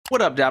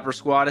What up, Dapper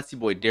Squad? It's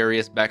your boy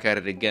Darius back at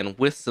it again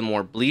with some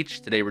more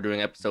Bleach. Today we're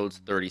doing episodes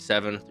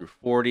 37 through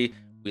 40.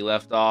 We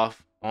left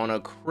off on a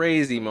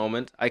crazy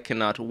moment. I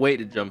cannot wait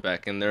to jump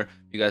back in there.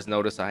 You guys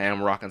notice I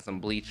am rocking some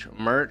Bleach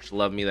merch.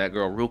 Love me that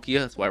girl Rukia.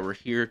 That's why we're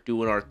here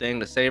doing our thing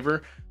to save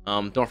her.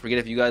 Don't forget,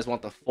 if you guys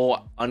want the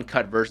full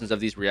uncut versions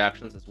of these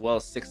reactions as well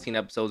as 16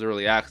 episodes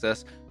early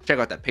access, check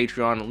out that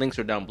Patreon. Links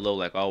are down below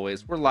like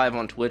always. We're live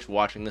on Twitch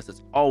watching this.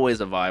 It's always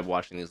a vibe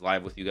watching these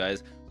live with you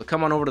guys. So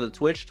come on over to the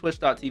Twitch,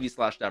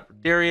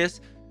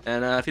 twitch.tv/DapperDarius.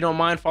 And if you don't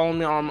mind following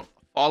me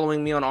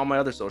on all my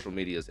other social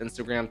medias,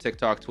 Instagram,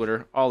 TikTok,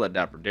 Twitter, all at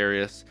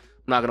DapperDarius.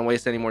 I'm not gonna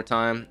waste any more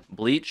time.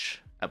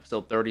 Bleach,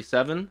 episode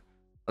 37.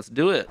 Let's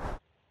do it.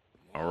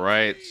 All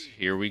right,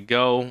 here we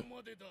go.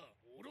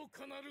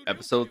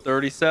 Episode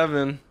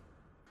 37.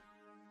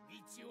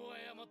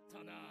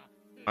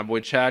 My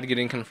boy Chad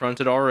getting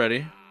confronted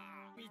already.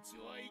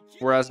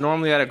 Whereas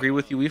normally I'd agree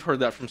with you. We've heard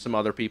that from some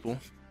other people.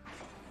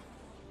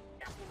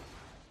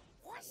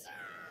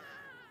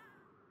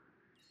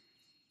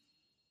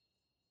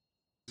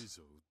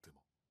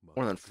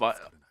 More than 5.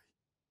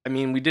 I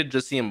mean, we did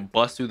just see him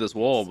bust through this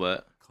wall,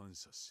 but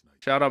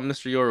shout out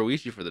Mr.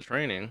 Yoruichi for the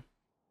training.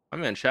 My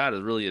man Chad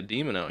is really a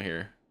demon out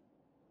here.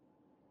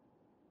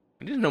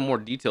 I need to know more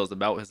details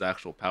about his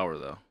actual power,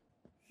 though.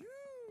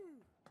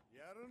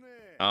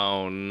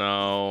 Oh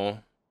no.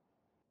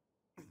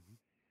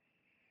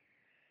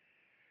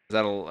 Is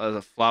that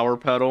a flower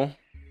petal?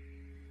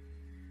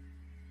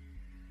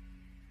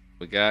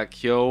 We got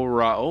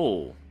Kyo-Ra.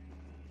 Oh,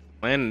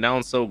 landing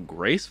down so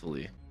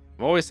gracefully.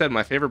 I've always said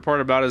my favorite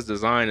part about his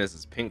design is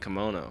his pink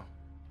kimono.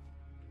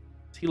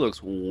 He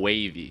looks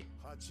wavy.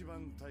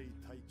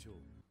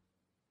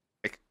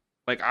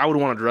 Like I would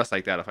want to dress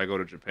like that if I go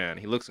to Japan.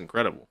 He looks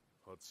incredible.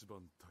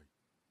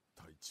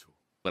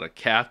 But a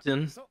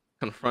captain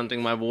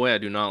confronting my boy, I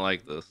do not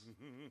like this.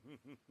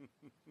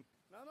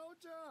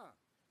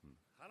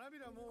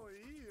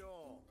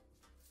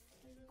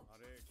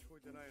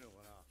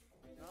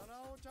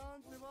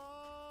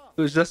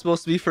 It was just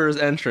supposed to be for his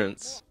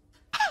entrance.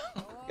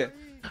 Okay.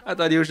 I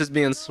thought he was just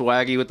being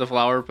swaggy with the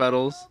flower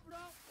petals.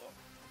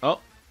 Oh.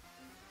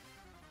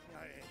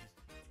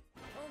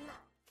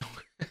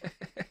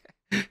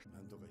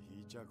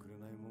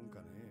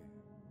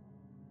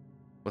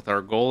 With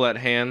our goal at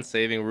hand,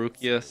 saving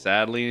Rukia,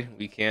 sadly,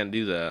 we can't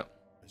do that.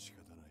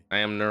 I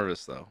am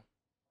nervous, though.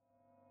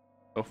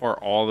 So far,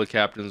 all the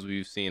captains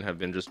we've seen have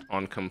been just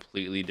on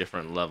completely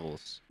different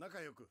levels.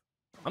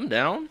 I'm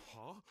down.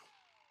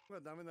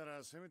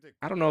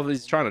 I don't know if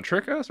he's trying to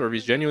trick us or if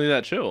he's genuinely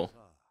that chill.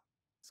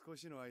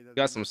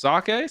 Got some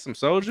sake, some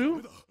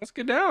soju. Let's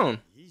get down.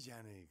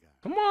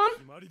 Come on.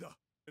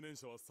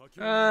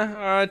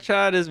 Alright,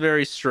 Chad is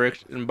very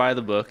strict and by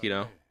the book, you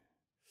know.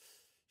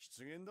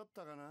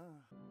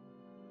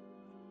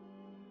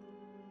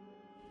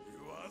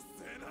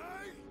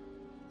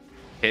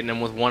 Hitting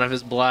him with one of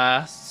his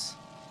blasts.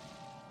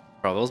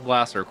 Bro, those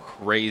blasts are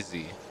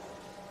crazy.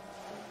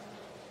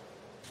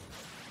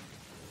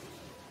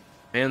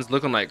 Man's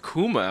looking like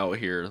Kuma out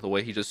here, the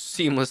way he just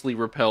seamlessly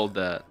repelled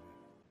that.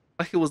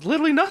 Like it was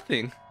literally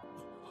nothing.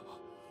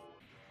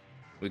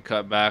 We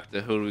cut back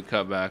to, who do we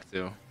cut back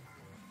to?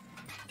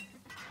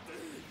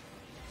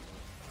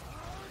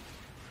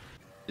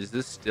 Is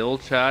this still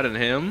Chad and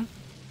him?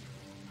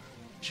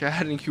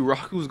 Chad and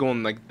Kyoraku's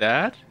going like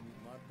that?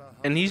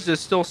 And he's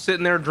just still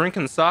sitting there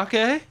drinking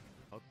sake?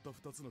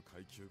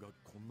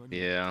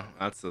 Yeah,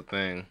 that's the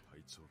thing.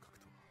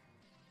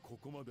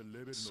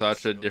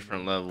 Such a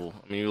different level.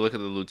 I mean, you look at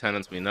the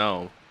lieutenants we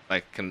know,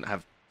 like, can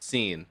have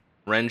seen.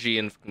 Renji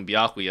and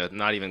Byakuya,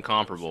 not even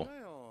comparable.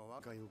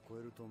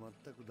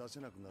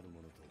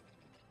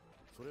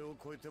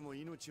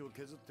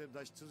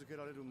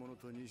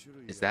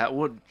 Is that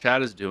what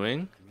Chad is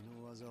doing?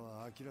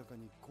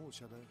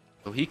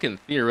 So he can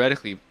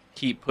theoretically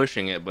keep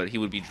pushing it, but he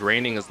would be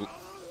draining his...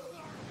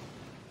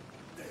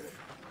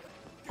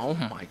 Oh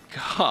my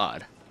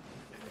god.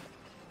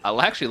 I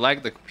actually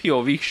like the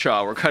POV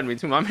shot we're cutting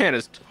between. My man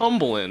is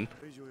tumbling.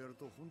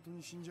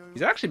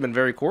 He's actually been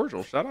very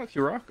cordial. Shout out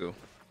Kyoraku.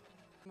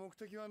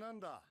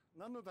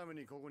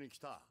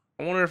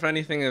 I wonder if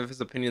anything of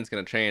his opinion's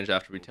gonna change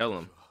after we tell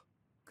him.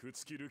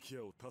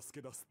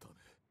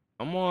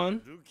 Come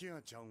on.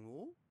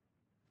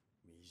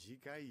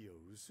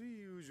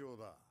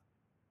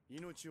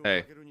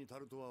 Hey.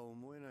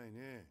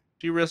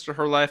 She risked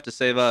her life to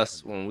save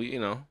us when we, you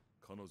know,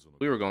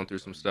 we were going through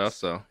some stuff,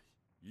 so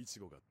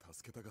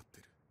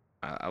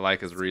I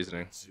like his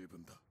reasoning.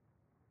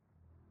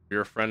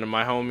 You're a friend of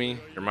my homie,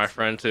 you're my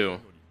friend too.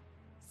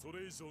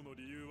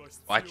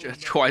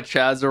 Why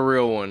Chad's a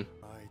real one.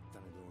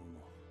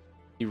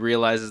 He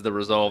realizes the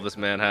resolve this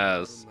man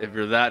has. If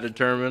you're that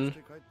determined,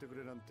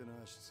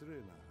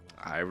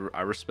 I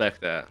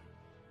respect that.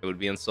 It would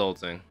be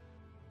insulting.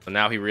 But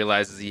now he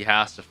realizes he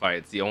has to fight.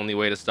 It's the only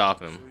way to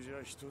stop him.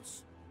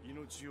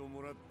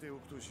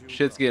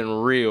 Shit's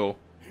getting real.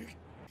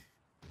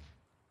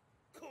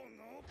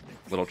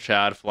 Little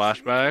Chad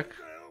flashback.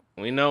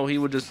 We know he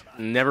would just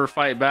never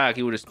fight back.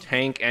 He would just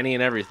tank any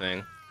and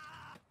everything.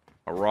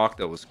 A rock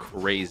that was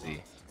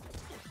crazy.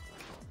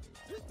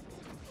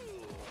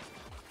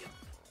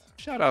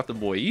 Shout out the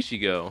boy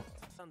Ichigo.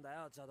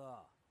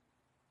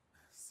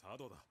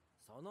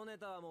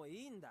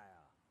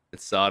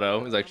 It's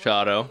Sato. He's like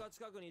Chado.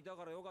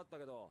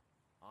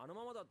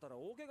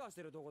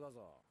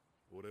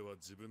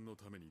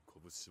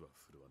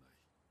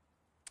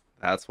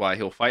 That's why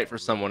he'll fight for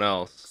someone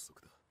else.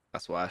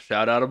 That's why I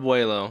shout out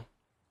Abuelo.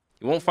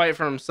 He won't fight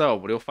for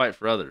himself, but he'll fight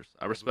for others.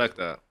 I respect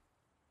that.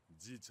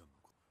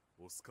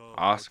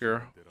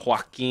 Oscar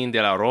Joaquin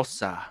de la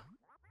Rosa.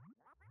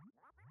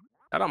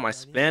 Shout out my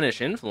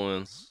Spanish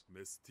influence.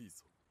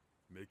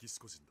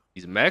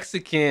 He's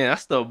Mexican.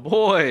 That's the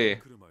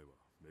boy.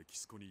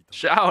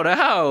 Shout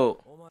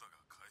out.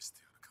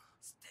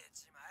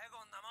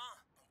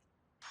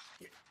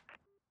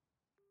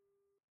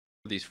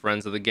 These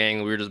friends of the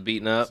gang we were just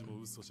beating up.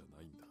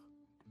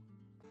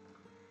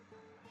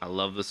 I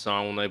love the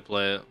song when they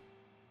play it.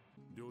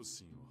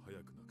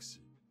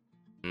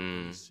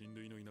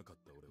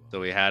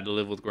 So he had to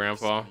live with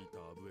Grandpa.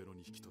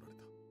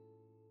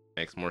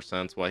 Makes more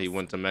sense why he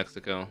went to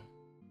Mexico.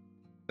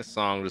 This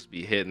song just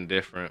be hitting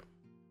different.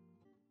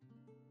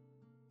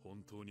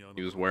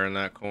 He was wearing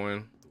that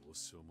coin.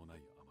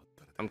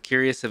 I'm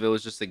curious if it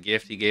was just a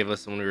gift he gave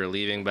us when we were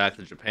leaving back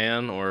to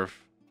Japan, or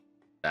if,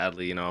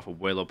 sadly, you know, if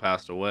Abuelo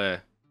passed away.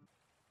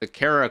 The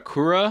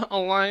Karakura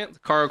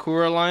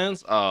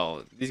Alliance?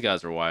 Oh, these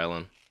guys are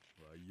wildin'.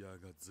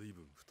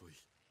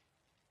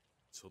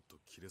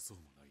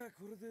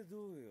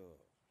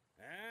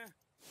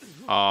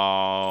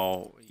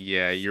 Oh,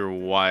 yeah, you're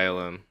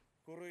wildin'.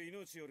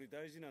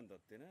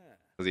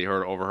 Because he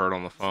overheard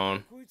on the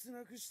phone.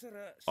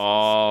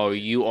 Oh,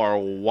 you are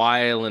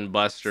wildin',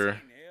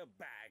 Buster.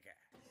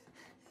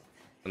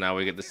 So now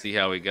we get to see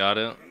how he got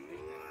it.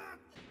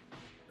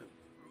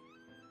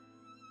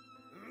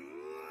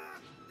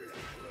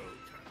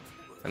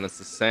 And it's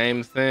the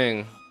same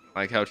thing.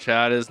 Like how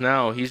Chad is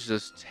now. He's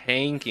just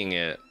tanking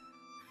it.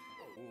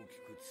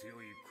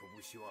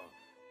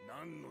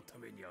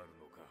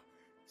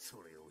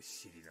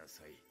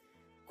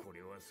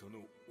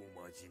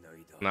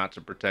 Not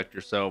to protect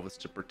yourself, it's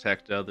to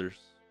protect others.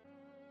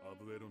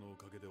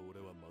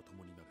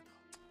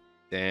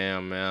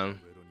 Damn, man.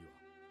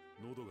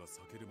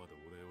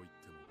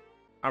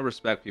 I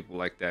respect people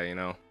like that, you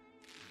know,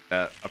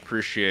 that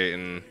appreciate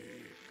and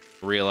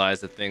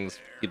realize the things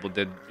people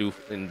did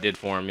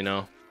for him, you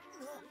know.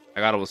 I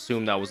gotta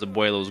assume that was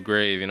Abuelo's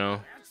grave, you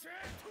know.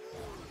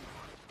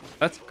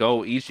 Let's go,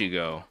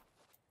 Ichigo.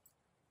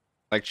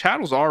 Like, Chad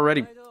was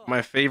already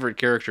my favorite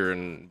character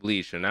in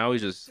Bleach, and now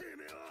he's just,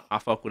 I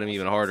fuck with him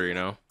even harder, you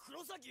know.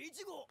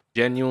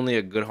 Genuinely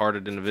a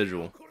good-hearted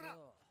individual.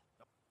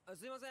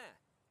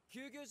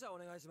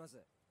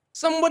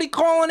 Somebody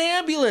call an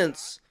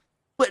ambulance,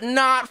 but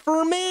not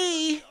for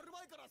me.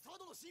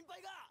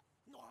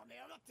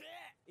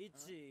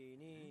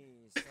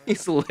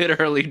 He's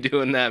literally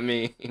doing that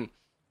meme.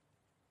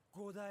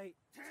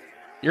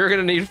 You're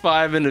gonna need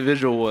 5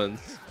 individual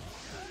ones.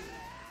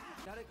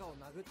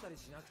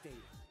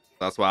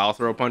 That's why I'll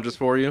throw punches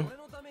for you.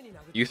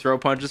 You throw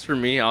punches for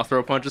me, I'll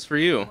throw punches for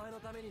you.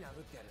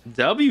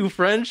 W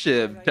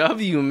friendship,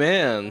 W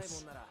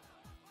mans.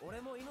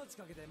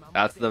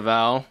 That's the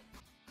vow.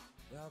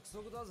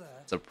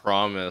 It's a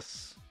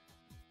promise.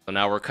 So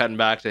now we're cutting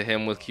back to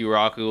him with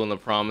Kiraku and the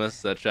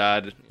promise that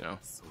Chad, you know.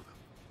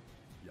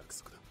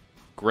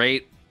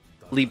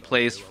 Greatly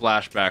placed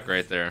flashback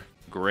right there.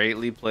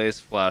 Greatly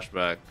placed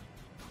flashback.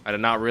 I did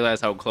not realize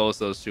how close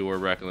those two were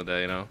back in the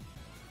day, you know.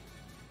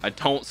 I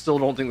still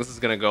don't think this is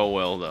gonna go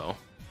well though.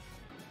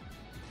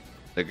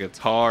 The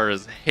guitar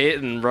is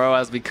hitting, bro,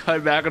 as we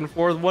cut back and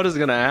forth. What is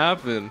gonna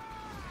happen?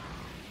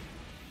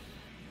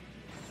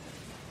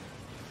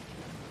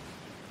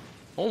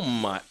 Oh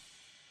my.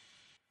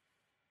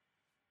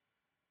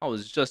 I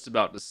was just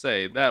about to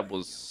say that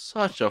was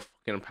such a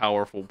fucking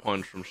powerful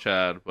punch from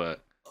Chad,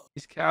 but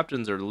these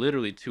captains are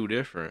literally too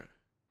different.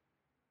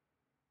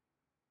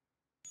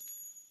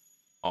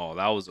 Oh,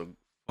 that was a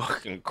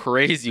fucking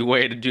crazy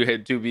way to do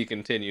it to be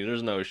continued.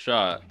 There's no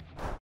shot.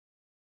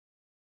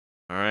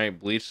 Alright,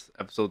 Bleach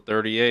episode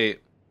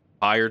 38.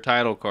 Fire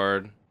title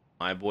card.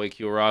 My boy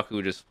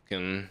Kyoraku just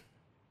fucking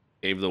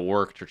gave the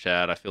work to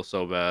Chad. I feel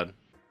so bad.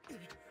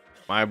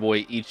 My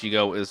boy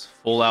Ichigo is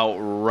full out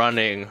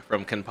running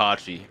from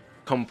Kenpachi.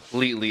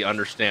 Completely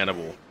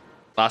understandable.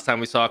 Last time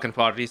we saw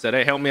Kenpachi, he said,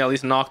 hey, help me at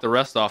least knock the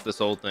rest off this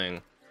old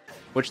thing.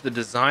 Which the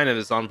design of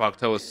his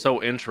Zanpakuto is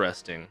so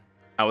interesting.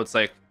 How it's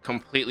like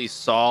completely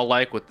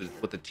saw-like with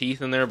the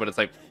teeth in there, but it's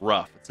like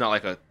rough. It's not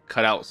like a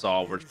cutout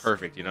saw where it's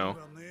perfect, you know?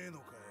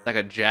 It's like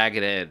a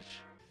jagged edge.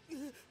 I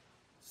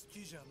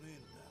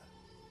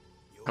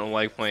don't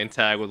like playing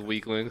tag with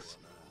weaklings.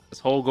 His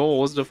whole goal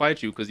was to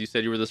fight you because you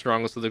said you were the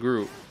strongest of the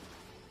group.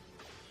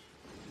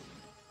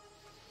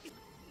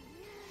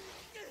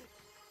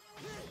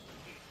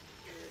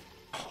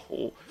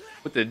 Oh,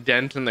 with the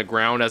dent in the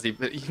ground as he,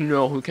 you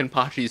know, who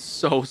Kenpachi's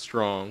so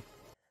strong.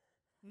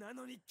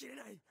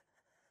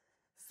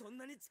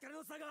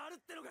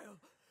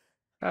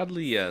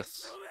 Sadly,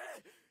 yes.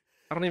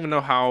 I don't even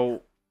know how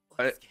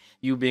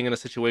you being in a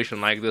situation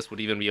like this would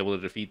even be able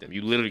to defeat them.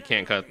 You literally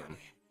can't cut them.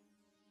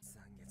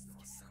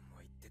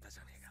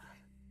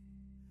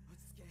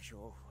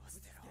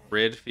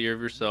 Rid fear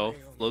of yourself.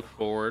 Look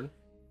forward.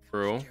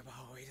 True.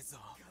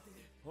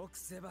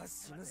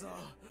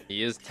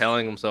 He is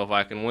telling himself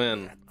I can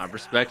win. I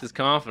respect his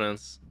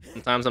confidence.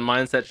 Sometimes a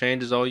mindset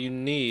change is all you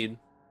need.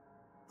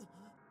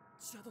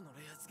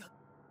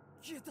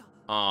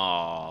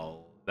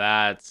 Oh,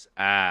 that's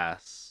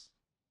ass.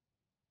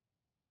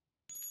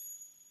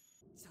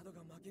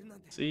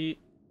 See,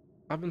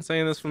 I've been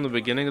saying this from the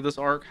beginning of this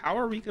arc. How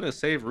are we gonna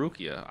save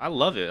Rukia? I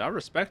love it. I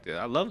respect it.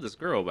 I love this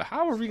girl, but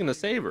how are we gonna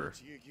save her?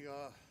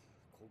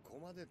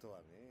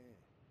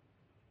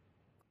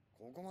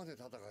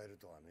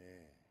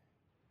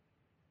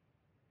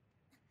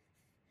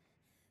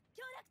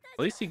 At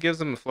least he gives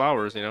him the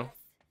flowers, you know?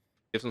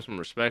 Gives him some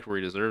respect where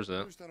he deserves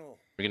it.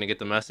 We're gonna get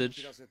the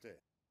message.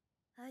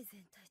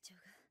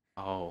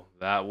 Oh,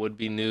 that would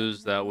be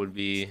news. That would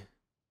be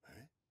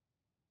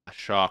a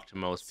shock to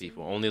most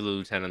people. Only the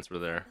lieutenants were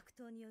there.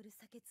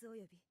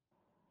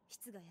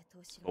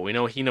 But we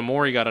know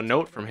Hinamori got a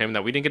note from him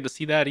that we didn't get to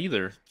see that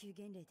either.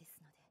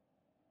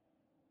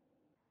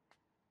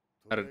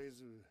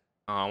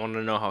 I wanted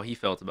to know how he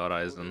felt about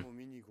Aizen.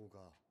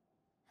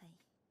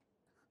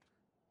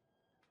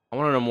 I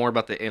want to know more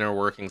about the inner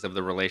workings of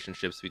the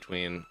relationships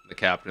between the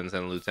captains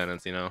and the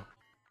lieutenants, you know?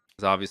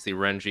 Because obviously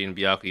Renji and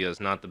Byakuya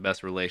is not the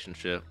best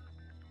relationship.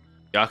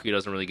 Byakuya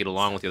doesn't really get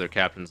along with the other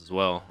captains as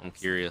well. I'm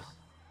curious.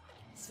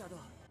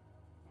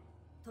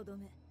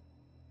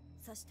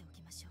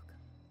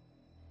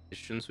 Is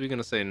Shunsui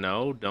gonna say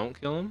no? Don't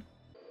kill him?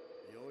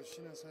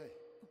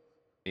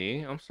 See?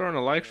 I'm starting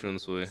to like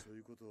Shunsui.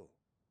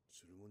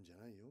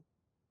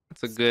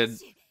 That's a good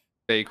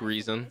fake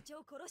reason.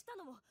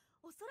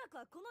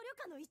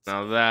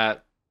 Now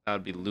that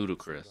would be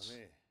ludicrous.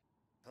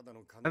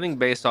 I think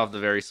based off the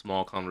very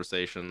small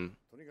conversation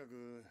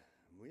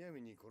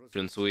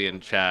Shunsui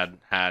and Chad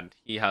had,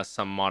 he has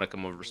some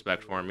modicum of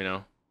respect for him, you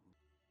know?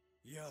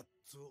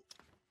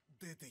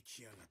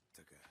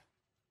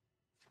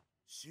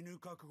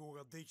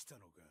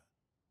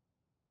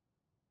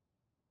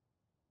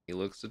 He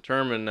looks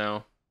determined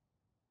now.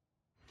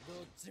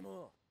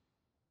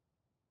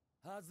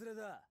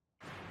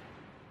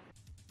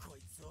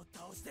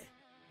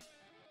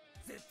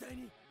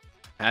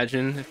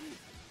 Imagine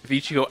if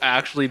Ichigo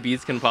actually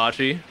beats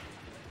Kenpachi.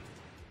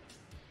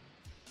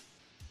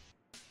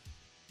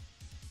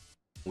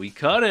 We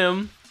cut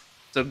him.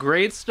 It's a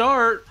great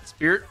start.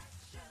 Spirit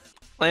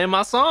playing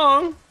my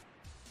song.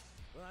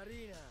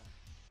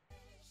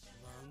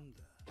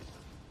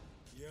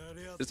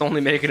 It's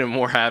only making him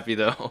more happy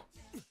though.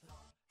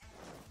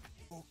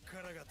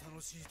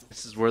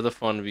 This is where the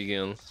fun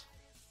begins.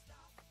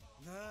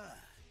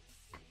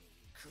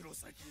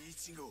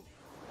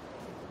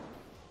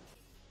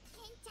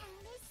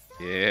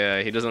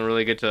 Yeah, he doesn't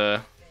really get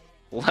to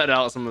let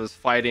out some of his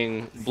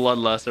fighting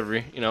bloodlust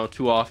every,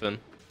 too often.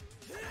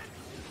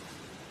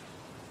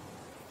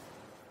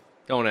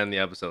 Don't end the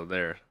episode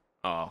there.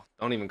 Oh,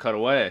 don't even cut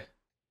away.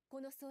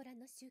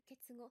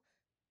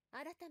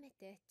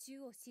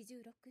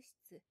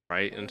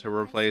 Right into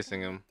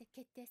replacing him.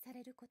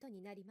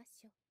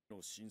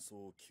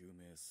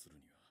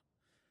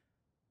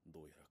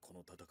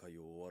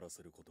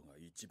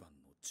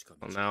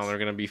 Well, now they're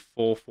gonna be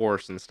full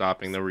force in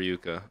stopping the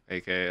Ryuka,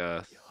 aka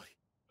us.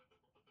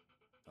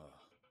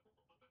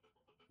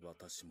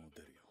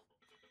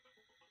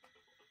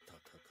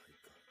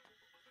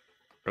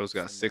 Bro's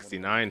got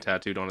 69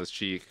 tattooed on his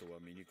cheek.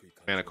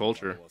 Man of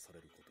culture.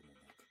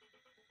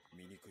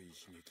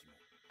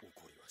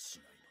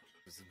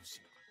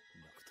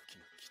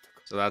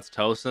 So that's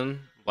Tosin,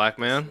 Black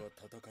Man.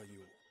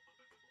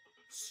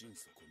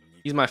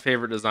 He's my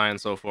favorite design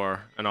so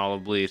far in all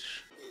of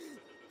Bleach.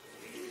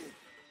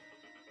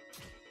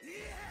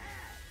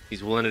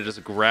 He's willing to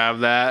just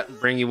grab that,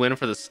 bring you in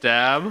for the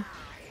stab.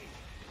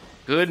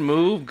 Good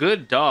move,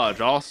 good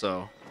dodge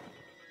also.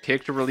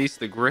 Kick to release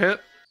the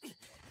grip.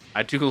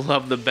 I do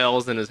love the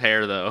bells in his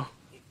hair though.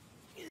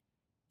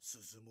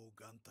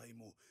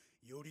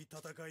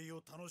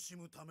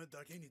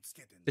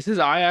 Is his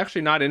eye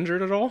actually not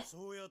injured at all?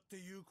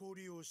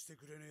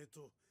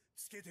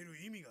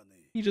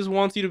 He just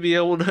wants you to be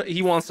able to,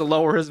 he wants to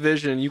lower his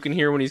vision. You can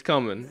hear when he's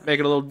coming. Make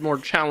it a little more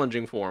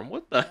challenging for him.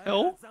 What the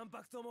hell?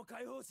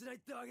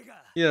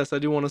 Yes, I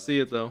do want to see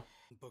it though.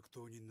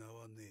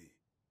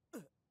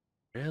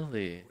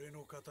 Really?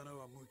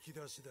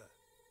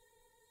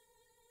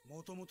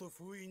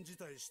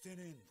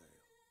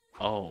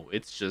 Oh,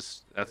 it's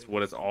just, that's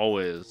what it's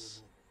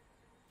always.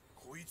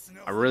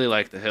 I really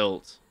like the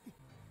hilt.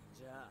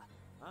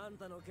 It's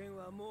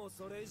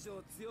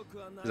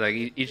like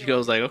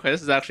Ichigo's like, okay,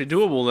 this is actually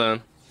doable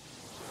then.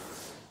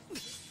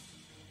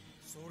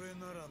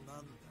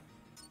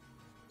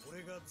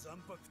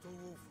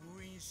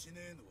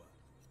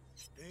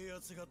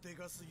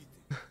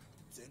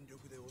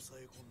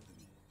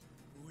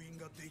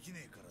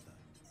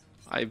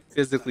 I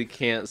physically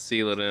can't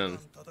seal it in.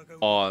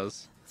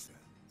 Pause.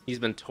 He's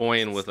been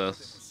toying with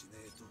us.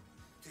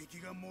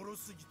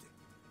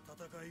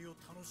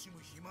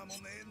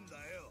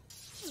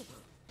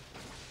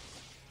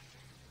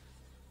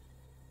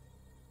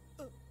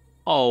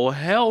 Oh,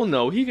 hell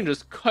no. He can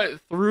just cut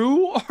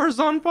through our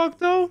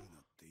Zanpakuto?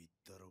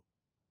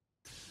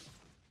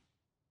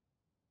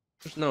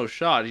 There's no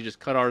shot. He just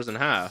cut ours in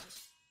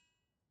half.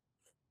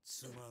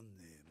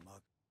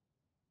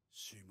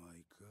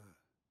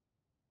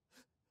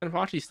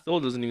 Kenpachi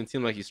still doesn't even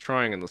seem like he's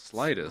trying in the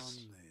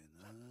slightest.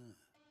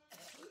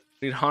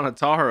 We need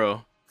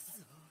Hanataro.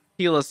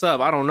 Heal us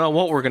up. I don't know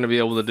what we're going to be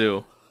able to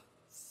do.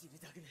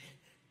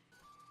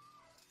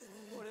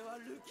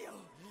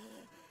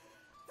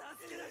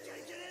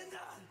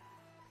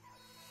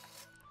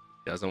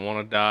 He doesn't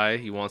want to die.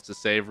 He wants to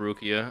save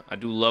Rukia. I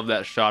do love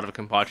that shot of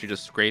Kenpachi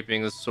just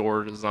scraping his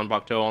sword,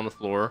 Zanpakuto, on the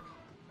floor.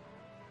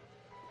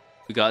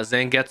 We got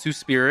Zangetsu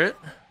Spirit.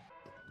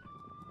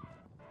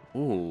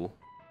 Ooh.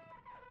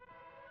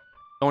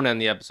 Don't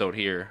end the episode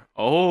here.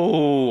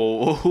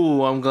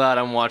 Oh, I'm glad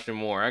I'm watching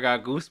more. I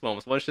got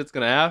goosebumps. What shit's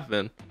gonna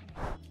happen?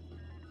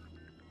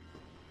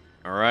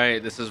 All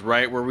right, this is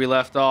right where we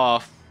left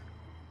off.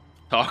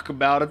 Talk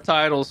about a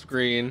title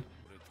screen.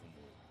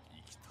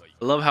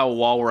 I love how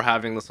while we're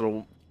having this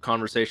little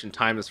conversation,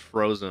 time is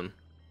frozen.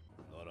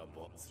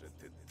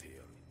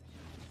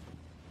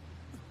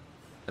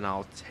 And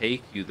I'll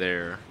take you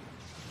there.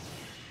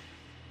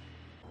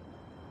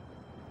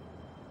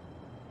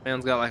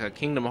 Man's got like a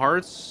Kingdom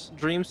Hearts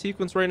dream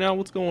sequence right now.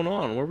 What's going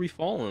on? Where are we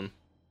falling?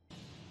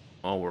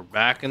 Oh, we're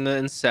back in the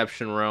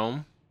Inception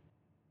realm.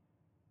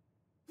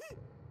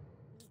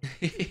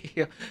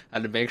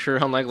 Had to make sure,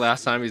 unlike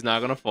last time, he's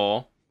not gonna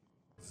fall.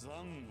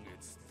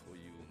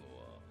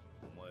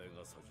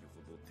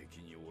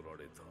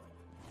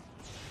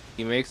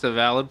 He makes a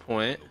valid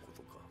point.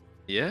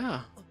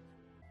 Yeah.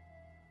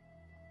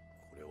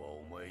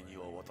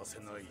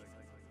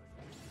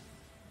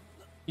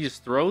 He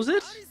just throws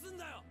it?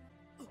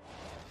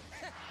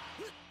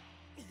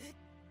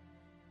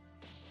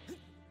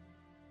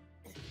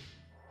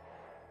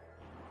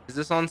 Is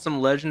this on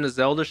some Legend of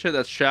Zelda shit?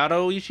 That's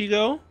Shadow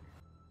Ichigo?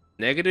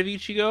 Negative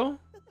Ichigo?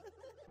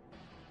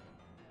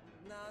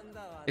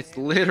 It's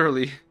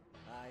literally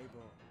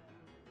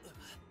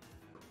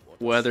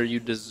whether you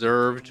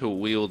deserve to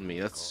wield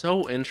me. That's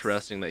so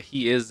interesting that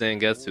he is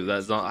Zangetsu.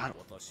 That's not.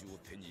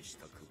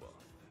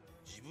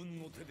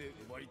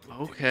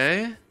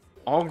 Okay.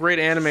 All great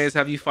animes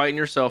have you fighting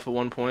yourself at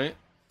one point.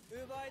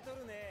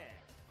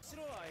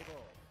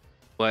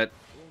 But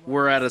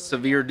we're at a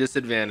severe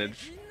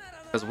disadvantage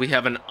because we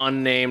have an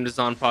unnamed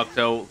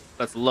Zanpakuto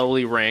that's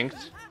lowly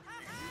ranked.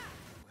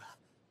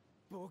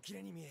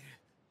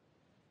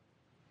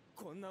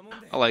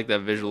 I like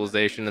that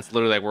visualization. It's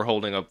literally like we're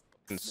holding a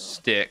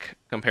stick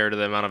compared to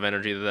the amount of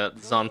energy that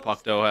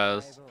Zanpakuto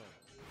has.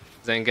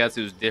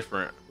 Zangetsu's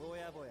different.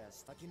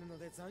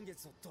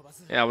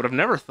 Yeah, I would have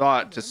never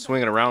thought to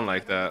swing it around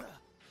like that.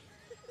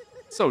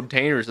 It's so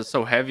dangerous. It's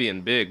so heavy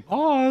and big.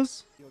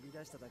 Pause.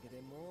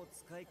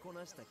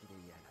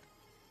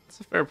 That's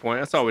a fair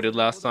point. That's all we did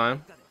last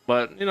time.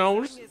 But, you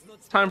know,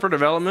 it's time for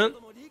development.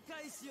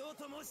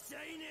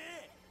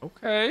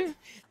 Okay.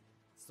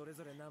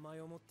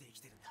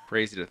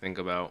 Crazy to think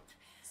about.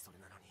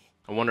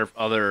 I wonder if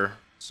other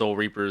Soul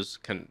Reapers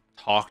can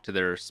talk to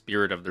their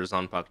spirit of their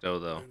Zanpakuto,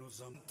 though.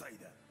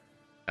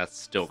 That's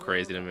still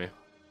crazy to me.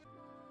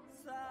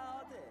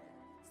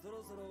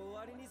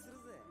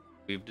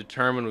 We've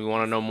determined we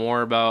want to know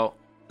more about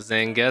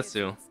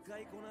Zangetsu.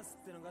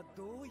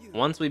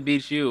 Once we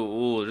beat you,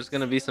 ooh, there's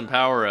gonna be some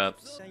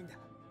power-ups.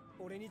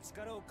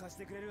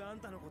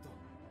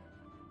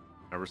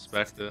 I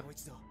respect it.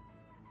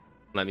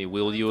 Let me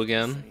wield you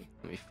again.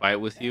 Let me fight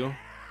with you.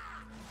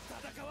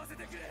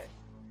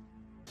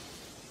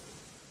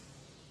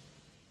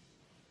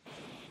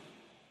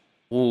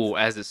 Ooh,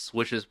 as it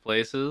switches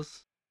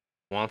places,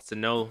 wants to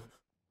know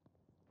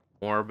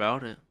more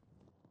about it.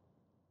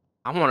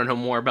 I want to know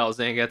more about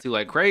Zangetsu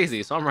like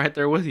crazy, so I'm right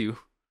there with you.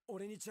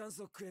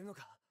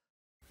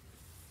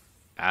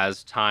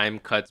 As time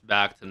cuts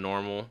back to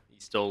normal,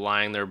 he's still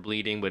lying there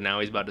bleeding, but now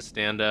he's about to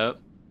stand up.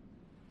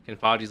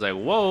 Kenpachi's like,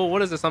 whoa,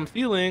 what is this I'm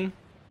feeling?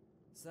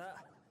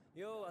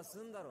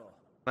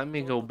 Let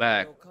me go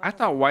back. I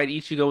thought White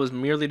Ichigo was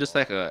merely just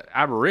like a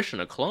aberration,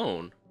 a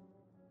clone.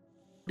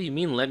 What do you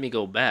mean, let me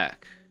go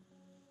back?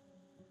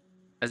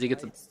 As he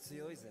gets a...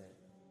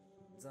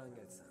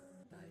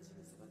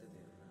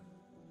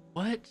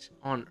 What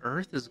on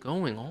earth is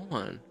going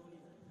on?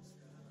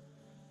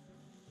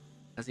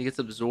 As he gets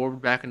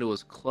absorbed back into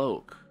his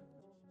cloak.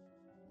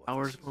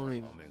 Powers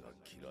going.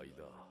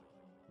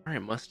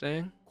 Alright,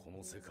 Mustang.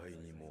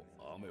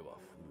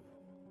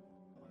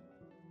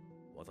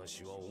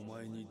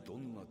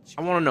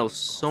 I want to know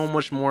so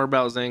much more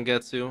about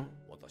Zangetsu.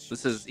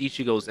 This is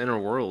Ichigo's inner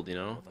world, you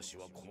know?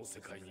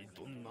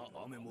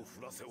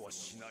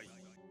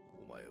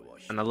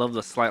 And I love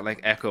the slight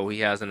like echo he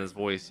has in his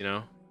voice, you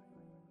know?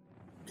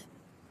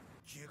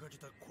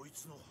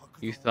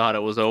 You thought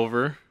it was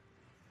over?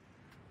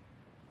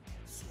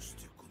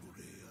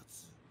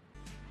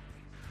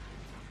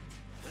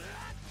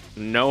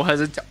 No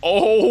hesitation.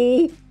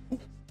 Oh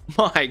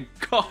my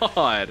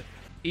god.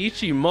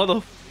 Ichi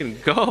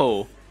motherfucking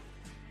go.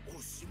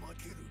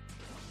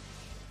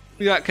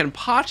 We got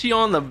Kenpachi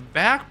on the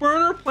back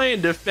burner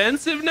playing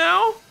defensive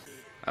now.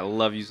 I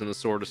love using the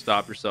sword to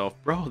stop yourself.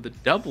 Bro, the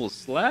double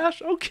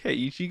slash? Okay,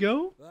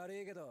 Ichigo.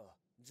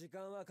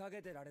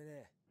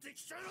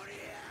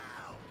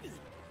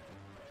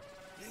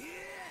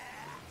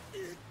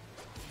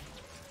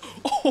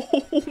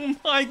 Oh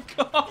my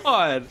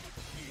god.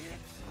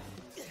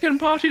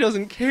 Kenpachi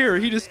doesn't care.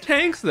 He just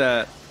tanks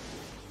that.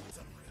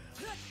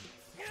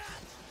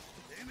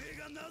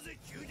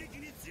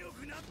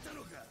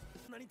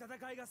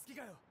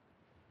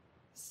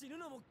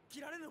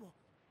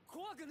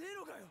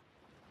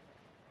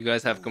 You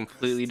guys have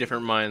completely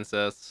different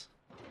mindsets.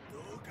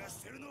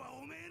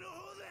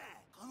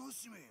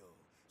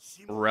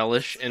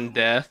 Relish in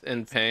death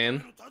and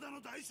pain.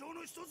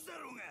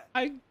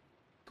 I,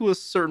 to a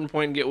certain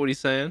point, get what he's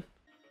saying.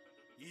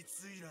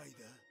 This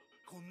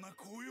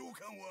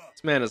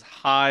man is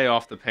high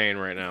off the pain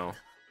right now.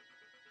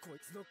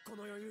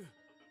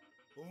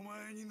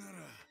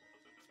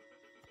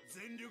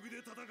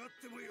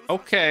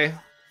 Okay,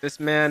 this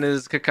man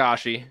is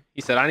Kakashi.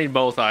 He said, I need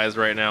both eyes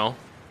right now.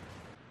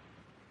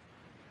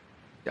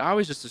 I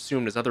always just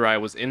assumed his other eye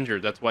was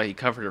injured. That's why he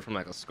covered it from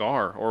like a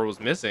scar or was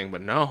missing,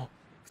 but no.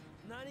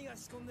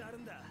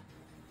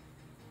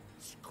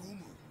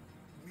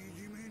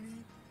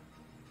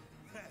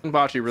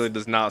 Kenpachi really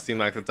does not seem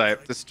like the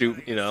type to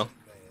stoop, you know,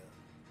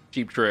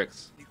 cheap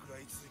tricks.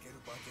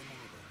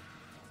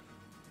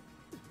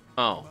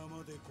 Oh.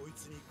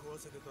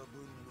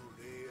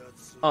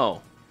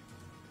 Oh.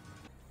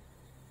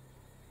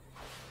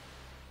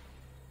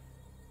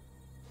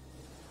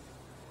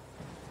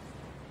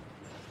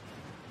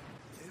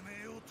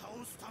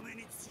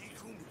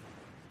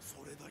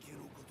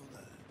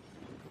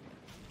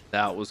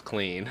 That was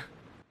clean.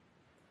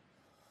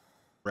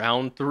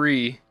 Round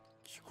 3.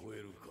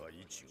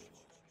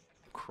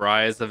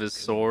 Cries of his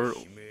sword.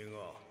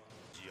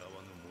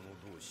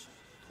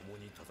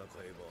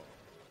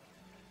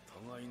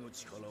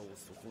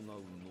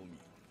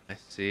 I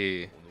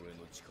see.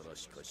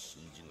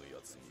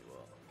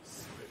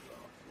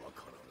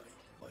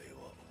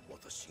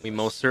 We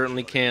most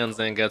certainly can,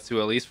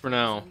 Zangetsu, at least for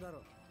now.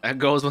 That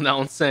goes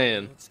without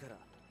saying.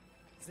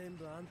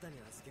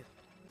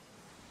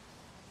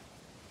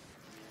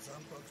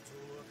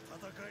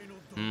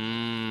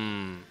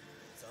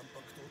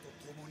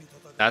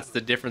 That's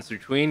the difference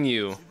between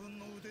you.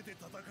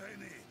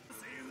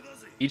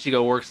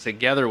 Ichigo works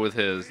together with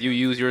his. You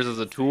use yours as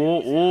a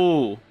tool?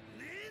 Ooh.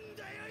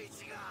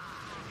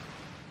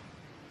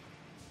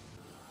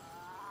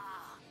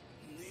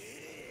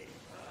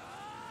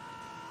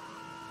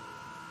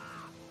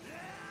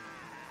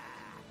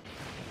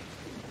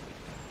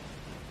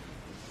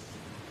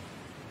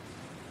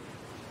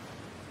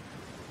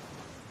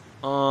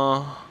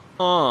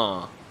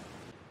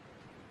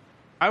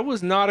 I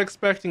was not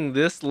expecting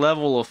this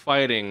level of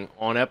fighting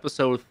on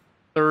episode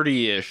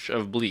 30-ish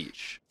of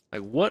Bleach.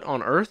 Like, what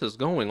on earth is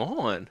going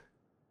on?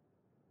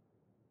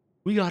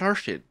 We got our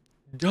shit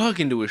dug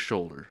into his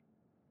shoulder.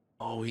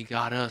 Oh, he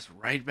got us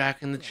right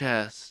back in the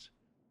chest.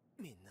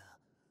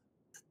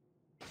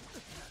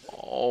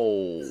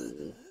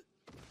 Oh.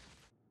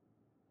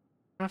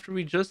 After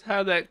we just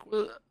had that...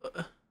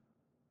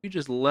 we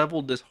just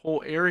leveled this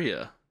whole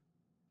area.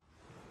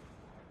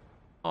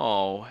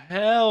 Oh,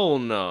 hell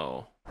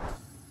no.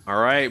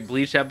 Alright,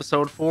 Bleach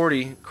episode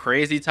 40.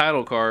 Crazy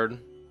title card.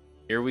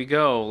 Here we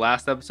go.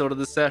 Last episode of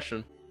the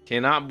session.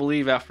 Cannot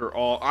believe after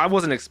all... I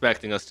wasn't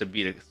expecting us to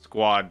beat a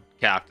squad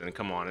captain.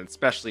 Come on.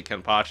 Especially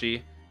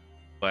Kenpachi.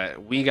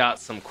 But we got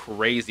some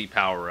crazy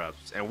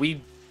power-ups. And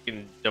we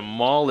can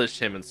demolish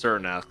him in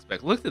certain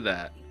aspects. Look at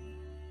that.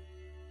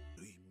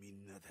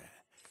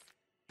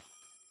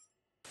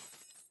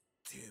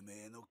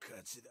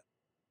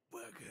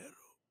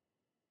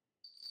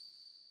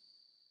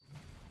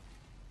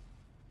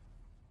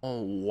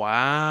 Oh,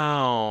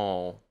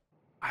 wow.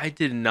 I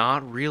did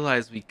not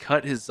realize we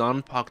cut his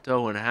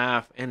Zanpakuto in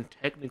half and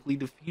technically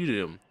defeated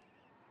him.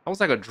 That was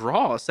like a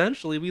draw,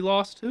 essentially. We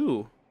lost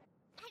too.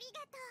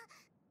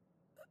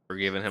 For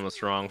giving him a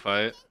strong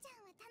fight.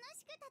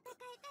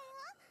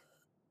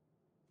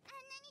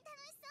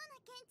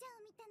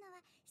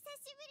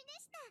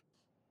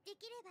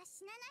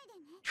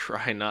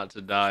 Try not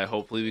to die.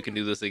 Hopefully we can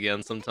do this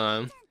again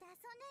sometime.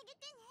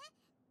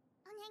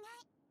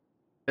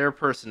 Their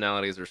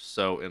personalities are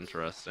so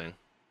interesting.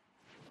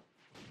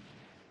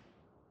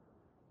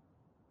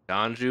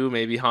 Ganju,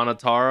 maybe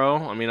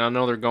Hanataro. I mean, I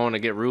know they're going to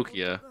get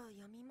Rukia.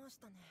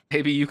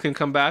 Maybe you can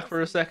come back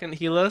for a second,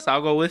 heal us.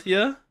 I'll go with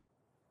you.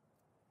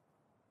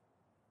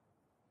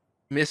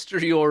 Mr.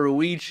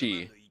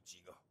 Yoruichi.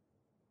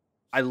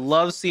 I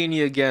love seeing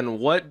you again.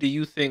 What do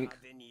you think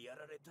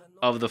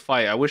of the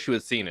fight? I wish you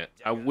had seen it.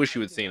 I wish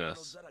you had seen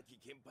us.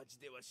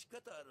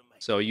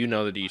 So you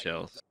know the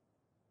details.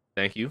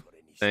 Thank you.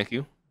 Thank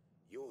you.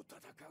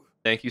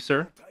 Thank you,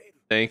 sir.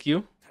 Thank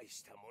you.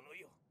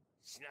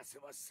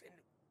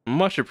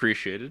 Much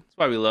appreciated. That's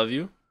why we love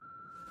you.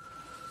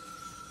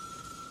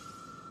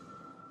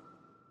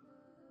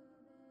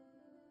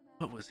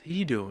 What was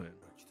he doing?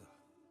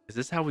 Is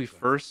this how we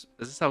first?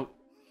 Is this how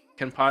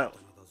Kenpachi?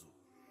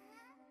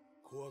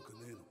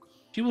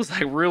 She was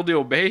like real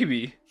deal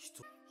baby.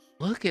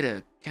 Look at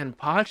a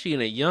Kenpachi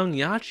and a young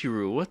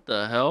Yachiru. What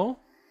the hell?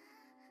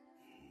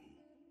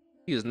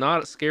 He is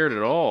not scared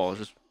at all.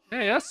 Just,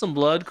 hey, that's some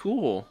blood.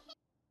 Cool.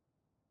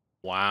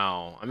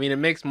 Wow. I mean, it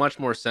makes much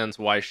more sense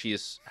why she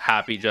is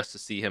happy just to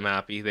see him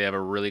happy. They have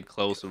a really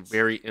close,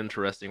 very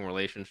interesting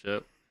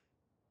relationship.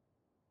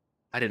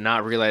 I did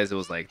not realize it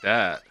was like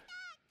that.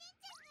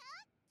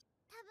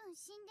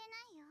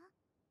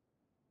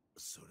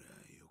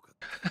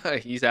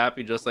 He's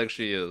happy just like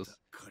she is.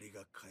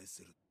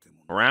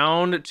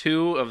 Round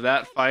 2 of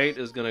that fight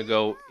is gonna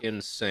go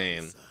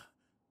insane.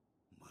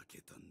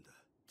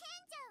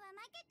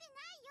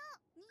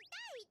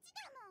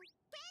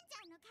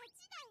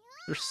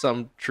 There's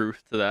some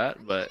truth to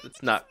that, but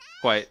it's not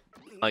quite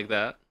like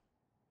that.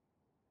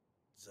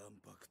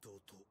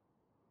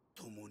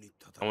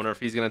 I wonder if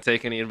he's gonna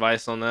take any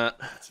advice on that.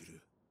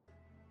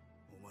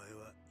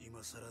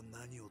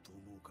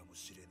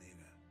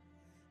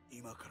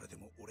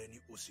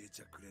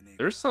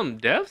 There's some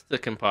depth to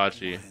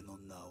Kenpachi.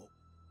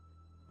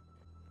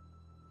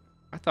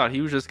 I thought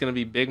he was just gonna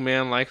be big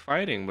man like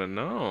fighting, but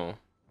no.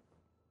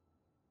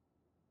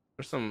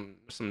 There's some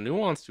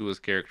nuance to his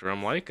character.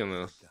 I'm liking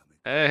this.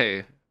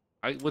 Hey,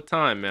 what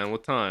time, man?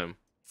 What time?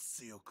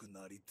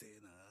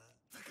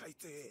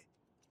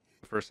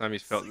 The first time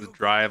he's felt this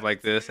drive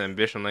like this,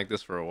 ambition like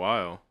this for a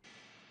while.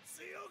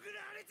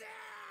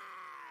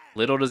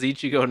 Little does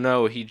Ichigo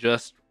know, he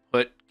just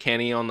put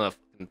Kenny on the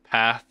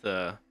path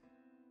to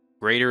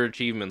greater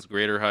achievements,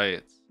 greater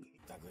heights.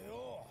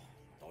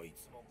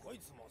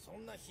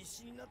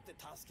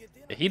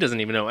 He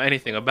doesn't even know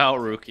anything about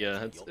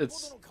Rukia.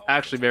 It's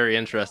actually very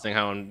interesting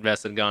how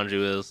invested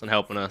Ganju is in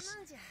helping us.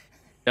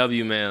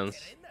 W-mans.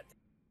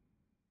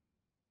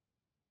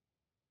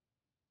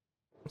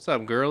 What's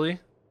up, girly?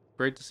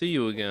 Great to see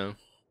you again.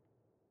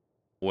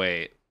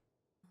 Wait.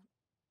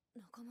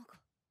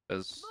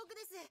 Because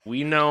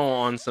we know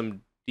on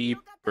some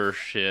deeper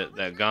shit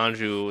that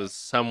Ganju was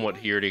somewhat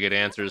here to get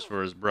answers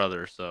for his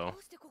brother, so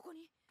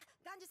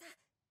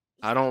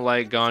I don't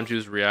like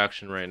Ganju's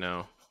reaction right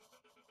now.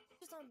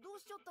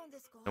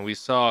 And we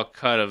saw a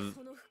cut of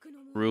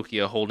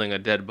Rukia holding a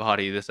dead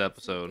body this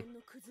episode.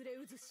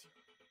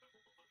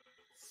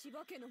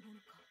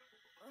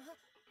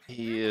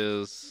 He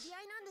is...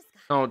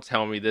 Don't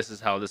tell me this is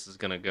how this is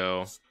gonna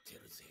go.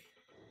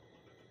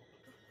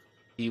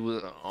 He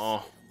was...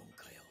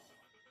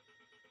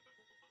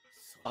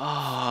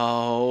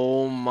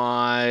 Oh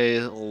my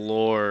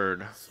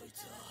lord.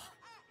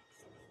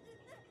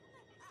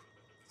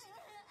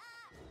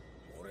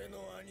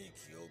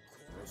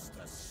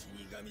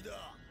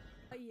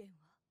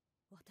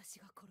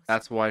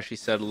 That's why she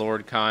said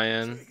Lord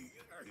Cayenne.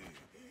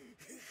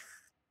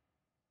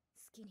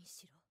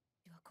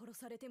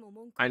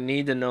 I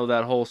need to know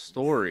that whole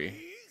story.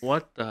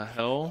 What the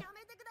hell?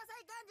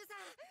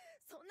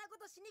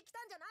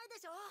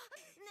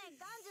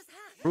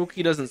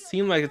 Ruki doesn't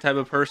seem like the type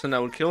of person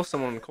that would kill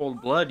someone in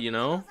cold blood, you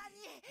know?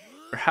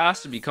 There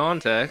has to be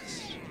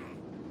context.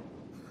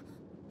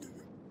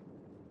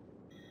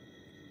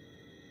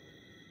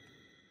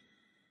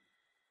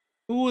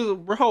 Who is,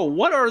 bro,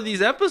 what are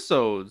these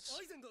episodes?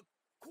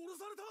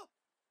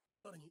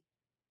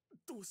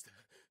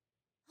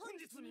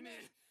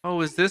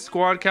 Oh, is this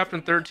Squad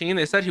Captain 13?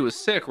 They said he was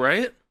sick,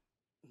 right?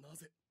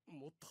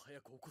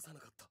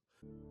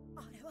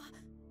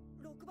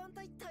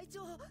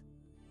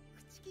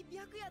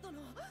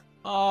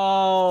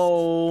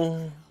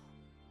 Oh,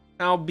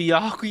 now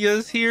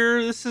Byakuya's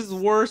here? This is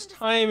worst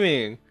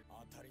timing.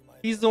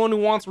 He's the one who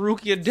wants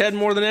Rukia dead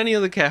more than any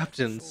of the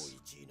captains.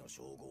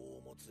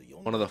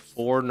 One of the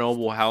 4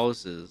 noble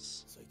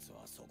houses.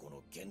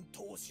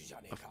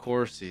 Of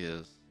course he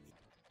is.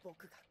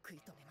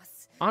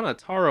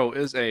 Anataro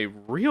is a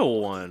real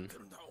one.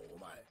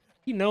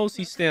 He knows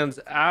he stands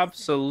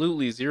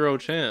absolutely 0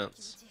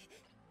 chance.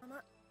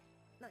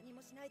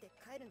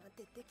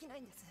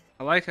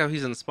 I like how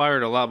he's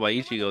inspired a lot by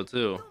Ichigo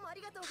too.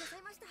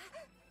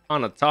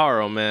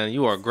 Anataro, man,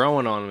 you are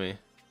growing on me.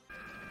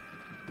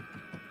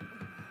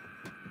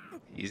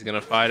 He's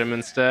gonna fight him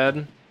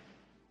instead.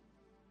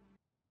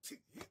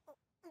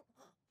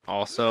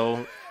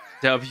 Also,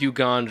 W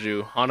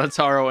Ganju.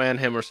 Anataro and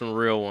him are some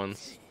real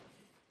ones.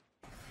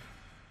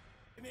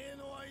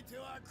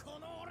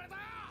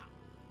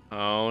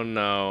 Oh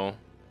no.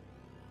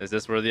 Is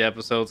this where the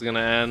episode's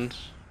gonna end?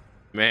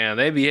 Man,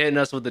 they be hitting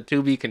us with the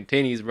to be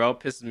continues, bro.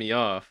 Pisses me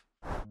off.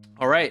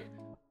 Alright.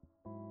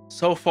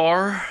 So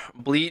far,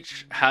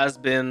 Bleach has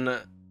been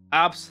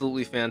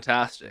absolutely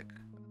fantastic.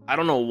 I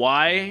don't know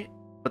why,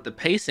 but the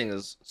pacing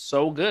is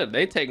so good.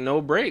 They take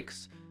no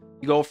breaks.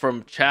 You go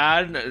from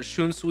Chad,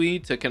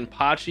 Shunsui to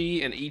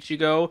Kenpachi and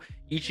Ichigo.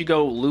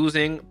 Ichigo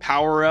losing,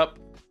 power up,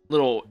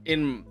 little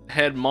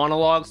in-head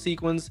monologue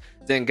sequence.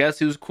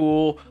 Zangetsu's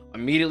cool.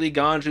 Immediately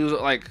Ganju's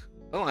like,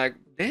 I'm like,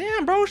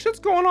 damn, bro, shit's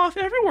going off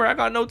everywhere. I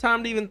got no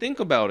time to even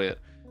think about it.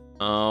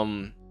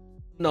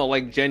 No,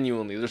 like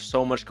genuinely, there's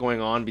so much going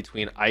on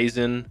between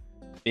Aizen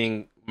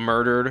being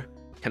murdered,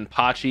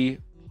 Kenpachi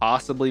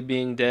possibly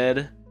being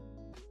dead.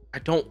 I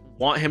don't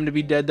want him to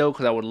be dead though,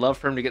 because I would love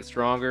for him to get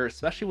stronger,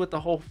 especially with the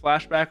whole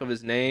flashback of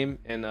his name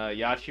and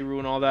Yachiru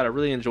and all that. I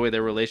really enjoy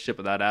their relationship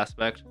with that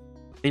aspect.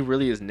 He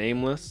really is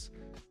nameless.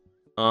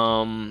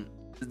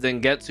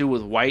 Zangetsu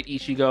with White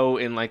Ichigo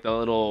in like the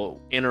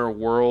little inner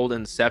world,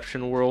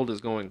 Inception world,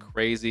 is going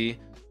crazy.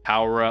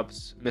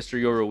 Power-ups.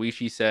 Mr.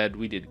 Yoruishi said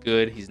we did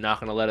good. He's not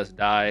going to let us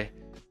die.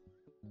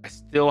 I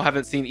still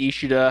haven't seen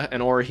Ishida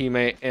and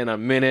Orihime in a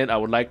minute. I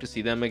would like to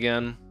see them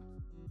again.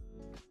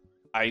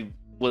 I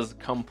was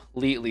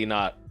completely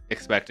not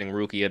expecting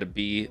Rukia to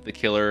be the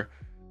killer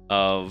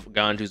of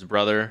Ganju's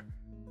brother,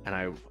 and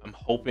I'm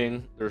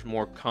hoping there's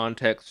more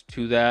context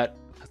to that,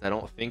 because I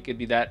don't think it'd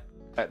be that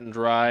cut and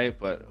dry,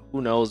 but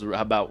who knows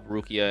about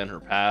Rukia and her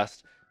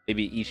past.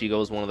 Maybe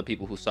Ichigo's one of the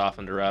people who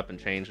softened her up and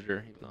changed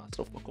her, even though I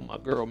still fuck with my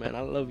girl, man.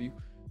 I love you,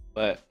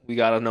 but we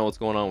gotta know what's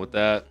going on with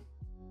that.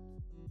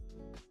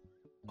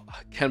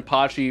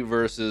 Kenpachi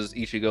versus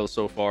Ichigo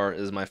so far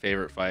is my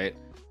favorite fight.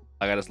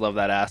 Like, I just love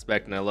that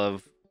aspect, and I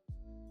love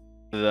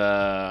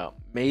the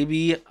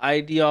maybe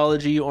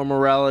ideology or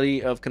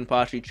morality of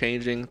Kenpachi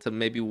changing to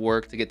maybe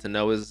work to get to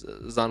know his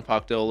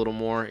Zanpakuto a little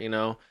more, you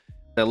know.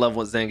 I love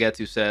what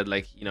Zangetsu said,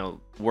 like, you know,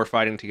 we're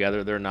fighting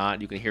together, they're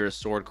not. You can hear his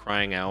sword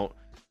crying out.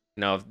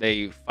 You know, if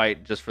they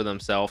fight just for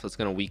themselves, it's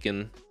gonna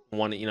weaken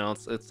one, you know.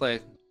 It's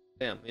like,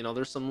 damn, you know,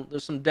 there's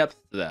some depth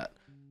to that.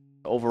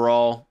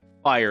 Overall,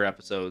 fire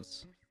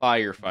episodes,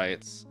 fire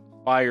fights,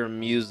 fire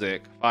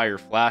music, fire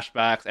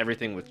flashbacks,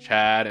 everything with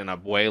Chad and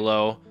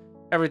Abuelo.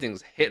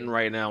 Everything's hitting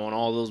right now on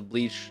all those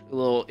Bleach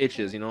little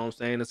itches, you know what I'm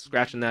saying? It's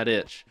scratching that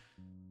itch.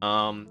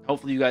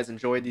 Hopefully you guys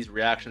enjoyed these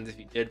reactions. If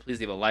you did,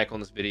 please leave a like on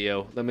this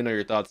video. Let me know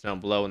your thoughts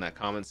down below in that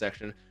comment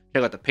section.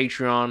 Check out the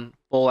Patreon,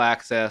 full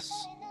access,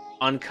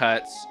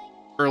 uncuts,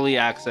 early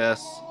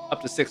access,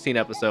 up to 16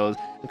 episodes,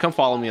 and come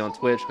follow me on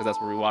Twitch, because that's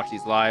where we watch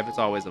these live. It's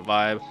always a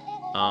vibe.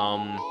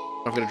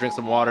 Don't forget to drink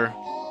some water,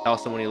 tell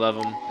someone you love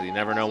them, because you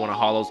never know when a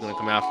hollow's going to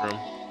come after them.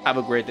 Have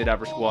a great day,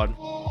 Dapper Squad.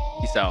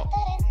 Peace out.